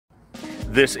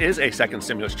This is a second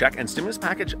stimulus check and stimulus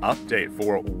package update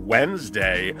for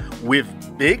Wednesday with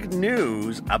big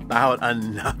news about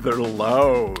another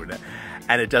loan.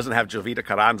 And it doesn't have Jovita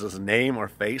Carranza's name or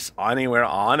face anywhere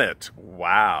on it.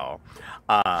 Wow.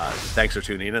 Thanks for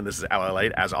tuning in. This is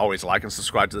LALATE. As always, like and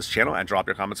subscribe to this channel and drop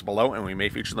your comments below, and we may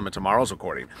feature them in tomorrow's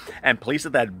recording. And please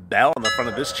hit that bell on the front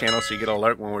of this channel so you get an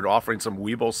alert when we're offering some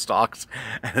Webull stocks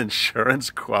and insurance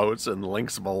quotes and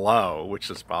links below, which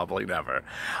is probably never.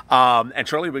 And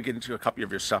shortly we'll get into a couple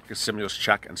of your stimulus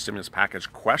check and stimulus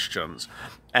package questions.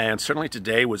 And certainly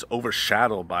today was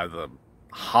overshadowed by the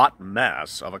hot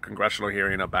mess of a congressional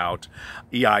hearing about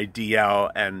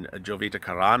EIDL and Jovita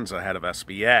Carranza, head of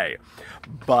SBA.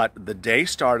 But the day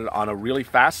started on a really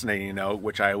fascinating note,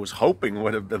 which I was hoping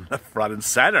would have been the front and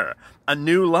center. A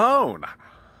new loan.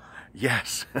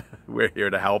 Yes, we're here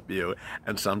to help you,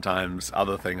 and sometimes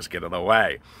other things get in the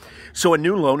way. So a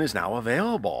new loan is now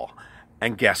available.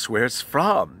 And guess where it's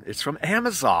from? It's from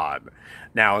Amazon.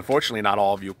 Now, unfortunately, not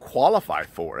all of you qualify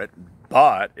for it,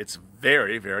 but it's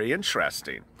very, very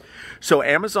interesting. So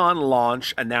Amazon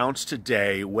announced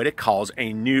today what it calls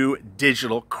a new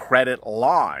digital credit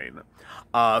line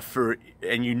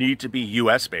and you need to be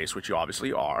US based, which you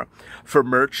obviously are, for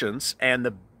merchants, and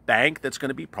the bank that's going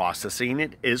to be processing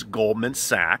it is Goldman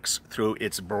Sachs through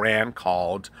its brand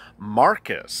called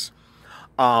Marcus.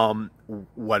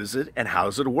 What is it and how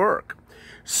does it work?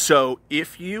 So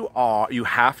if you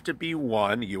have to be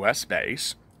one, US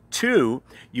based. Two,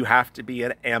 you have to be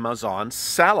an Amazon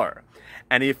seller.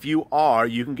 And if you are,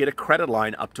 you can get a credit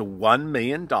line up to $1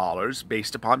 million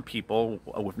based upon people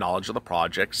with knowledge of the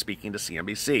project speaking to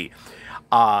CNBC.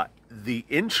 The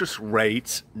interest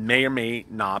rates may or may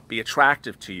not be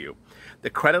attractive to you. The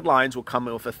credit lines will come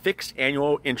with a fixed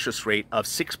annual interest rate of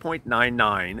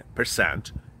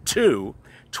 6.99% to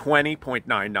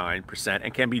 20.99%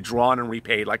 and can be drawn and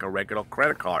repaid like a regular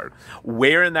credit card.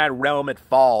 Where in that realm it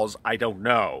falls, I don't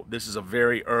know. This is a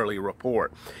very early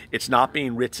report. It's not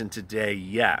being written today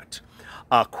yet.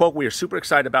 Quote, we are super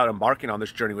excited about embarking on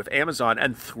this journey with Amazon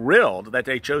and thrilled that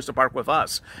they chose to partner with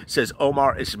us, says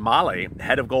Omar Ismaili,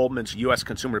 head of Goldman's U.S.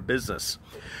 consumer business.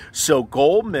 So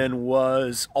Goldman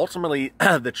was ultimately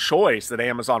the choice that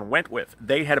Amazon went with.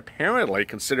 They had apparently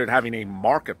considered having a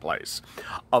marketplace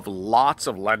of lots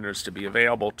of lenders to be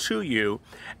available to you,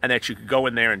 and that you could go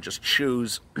in there and just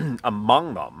choose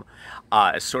among them.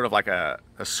 It's sort of like a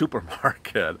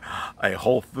supermarket, a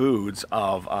Whole Foods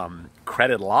of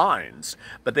credit lines.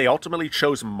 But they ultimately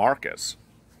chose Marcus.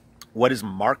 What does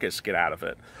Marcus get out of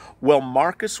it? Well,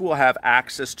 Marcus will have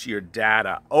access to your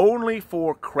data only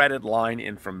for credit line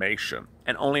information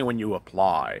and only when you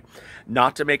apply.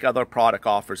 Not to make other product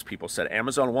offers, people said.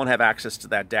 Amazon won't have access to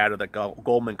that data that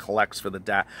Goldman collects for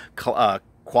the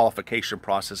qualification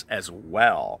process as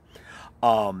well.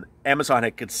 Amazon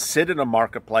had considered a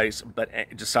marketplace, but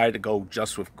decided to go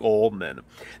just with Goldman.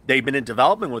 They've been in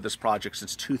development with this project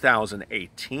since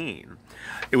 2018.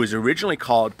 It was originally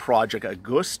called Project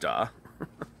Augusta.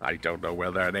 I don't know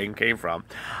where that name came from,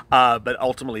 but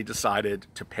ultimately decided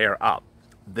to pair up.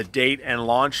 The date and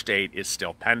launch date is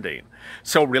still pending.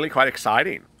 So really quite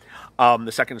exciting.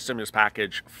 The second stimulus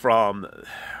package before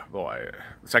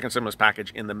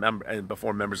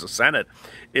members of the Senate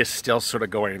is still sort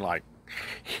of going like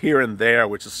here and there,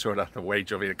 which is sort of the way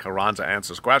Jovita Carranza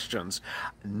answers questions,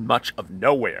 much of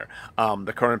nowhere.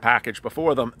 The current package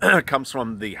before them comes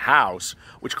from the House,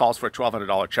 which calls for a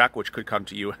 $1,200 check, which could come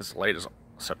to you as late as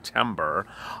September.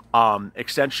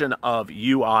 Extension of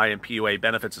UI and PUA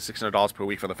benefits of $600 per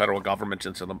week for the federal government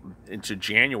into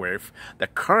January,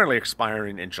 that currently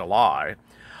expiring in July.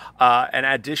 An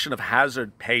addition of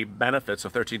hazard pay benefits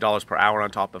of $13 per hour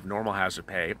on top of normal hazard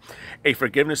pay, a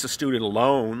forgiveness of student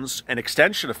loans, an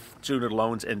extension of student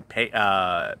loans in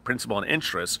principal and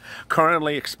interest,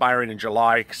 currently expiring in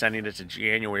July, extending it to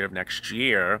January of next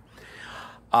year,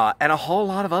 and a whole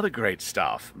lot of other great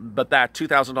stuff. But that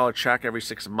 $2,000 check every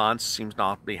 6 months seems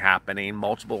not to be happening.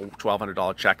 Multiple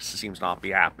 $1,200 checks seems not to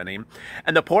be happening.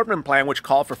 And the Portman plan, which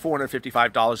called for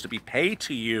 $455 to be paid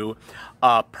to you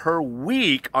per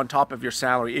week on top of your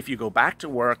salary if you go back to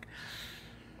work,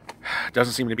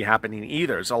 doesn't seem to be happening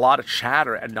either. There's a lot of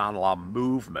chatter and not a lot of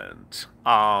movement.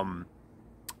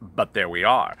 But there we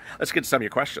are. Let's get to some of your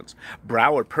questions.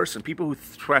 Broward person. People who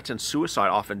threaten suicide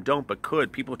often don't, but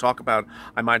could. People who talk about,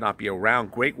 I might not be around.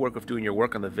 Great work of doing your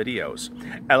work on the videos.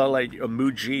 LLA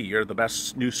Muji, you're the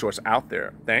best news source out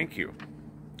there. Thank you.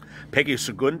 Peggy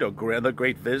Segundo, another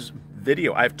great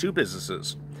video. I have two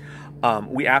businesses.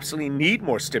 We absolutely need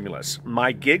more stimulus.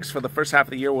 My gigs for the first half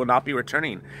of the year will not be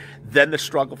returning. Then the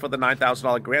struggle for the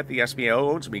 $9,000 grant the SBA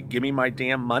owes me. Give me my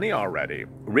damn money already.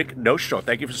 Rick Nostro,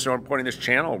 thank you for supporting this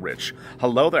channel, Rich.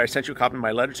 Hello there. I sent you a copy of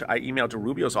my letter I emailed to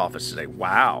Rubio's office today.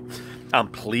 Wow.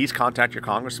 Please contact your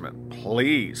congressman.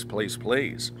 Please, please,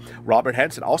 please. Robert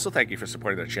Henson, also thank you for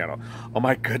supporting the channel. Oh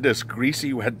my goodness,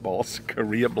 Greasy Red Bulls,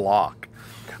 Korea Block.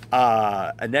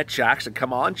 Annette Jackson,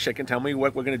 come on, chicken, tell me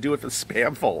what we're going to do with the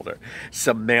spam folder.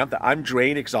 Samantha, I'm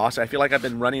drained, exhausted. I feel like I've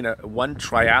been running one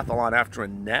triathlon after a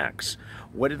next.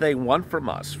 What do they want from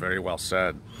us? Very well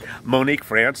said. Monique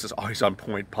Francis, always on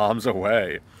point, palms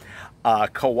away.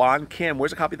 Kawan Kim,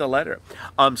 where's a copy of the letter?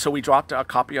 So we dropped a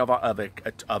copy of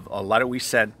a letter we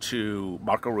sent to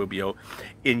Marco Rubio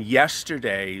in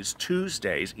yesterday's,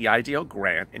 Tuesday's EIDL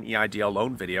grant and EIDL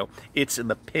loan video. It's in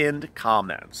the pinned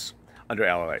comments under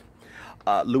LALATE.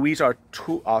 Louise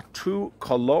Artu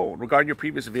Cologne, regarding your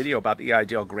previous video about the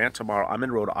EIDL grant tomorrow, I'm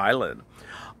in Rhode Island.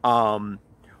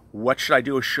 What should I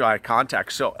do or should I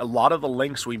contact? So a lot of the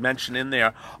links we mentioned in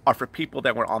there are for people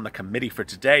that were on the committee for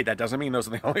today. That doesn't mean those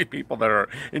are the only people that are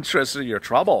interested in your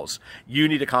troubles. You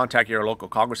need to contact your local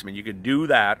congressman. You can do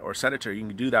that, or senator, you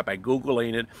can do that by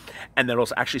Googling it, and then it'll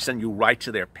actually send you right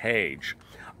to their page.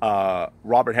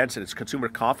 Robert Henson, it's consumer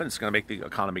confidence going to make the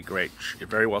economy great.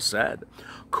 Very well said.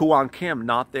 Kuan Kim,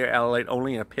 not there, LALATE,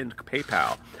 only in a pinned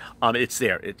PayPal. It's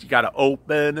there. You got to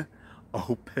open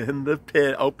the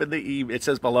pin, open the email. It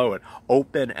says below it,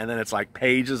 open, and then it's like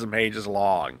pages and pages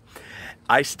long.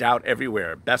 Iced out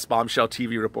everywhere. Best bombshell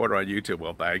TV reporter on YouTube.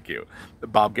 Well, thank you.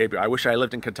 Bob Gabriel. I wish I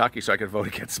lived in Kentucky so I could vote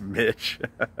against Mitch.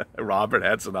 Robert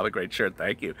Henson, another great shirt.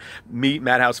 Thank you. Meet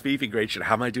Madhouse Fifi, great shirt.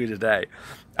 How am I doing today?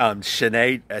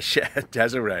 Sinead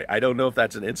Desiree. I don't know if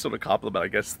that's an insult or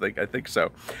compliment. I think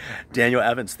so. Daniel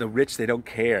Evans. The rich, they don't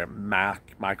care.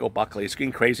 Michael Buckley. It's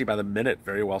getting crazy by the minute.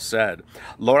 Very well said.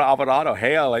 Laura Alvarado.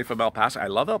 Hey, LA from El Paso. I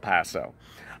love El Paso.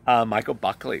 Michael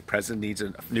Buckley, president needs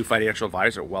a new financial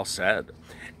advisor. Well said.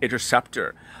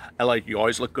 Interceptor, like you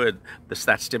always look good.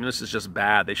 That stimulus is just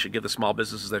bad. They should give the small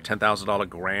businesses their $10,000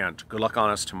 grant. Good luck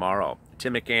on us tomorrow.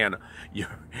 Tim McCann,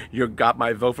 you got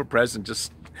my vote for president.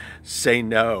 Just say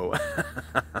no.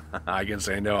 I can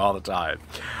say no all the time.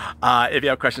 If you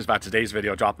have questions about today's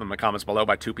video, drop them in the comments below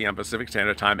by 2 p.m. Pacific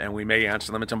Standard Time, and we may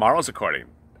answer them in tomorrow's recording.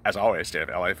 As always, stay at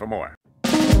LA for more.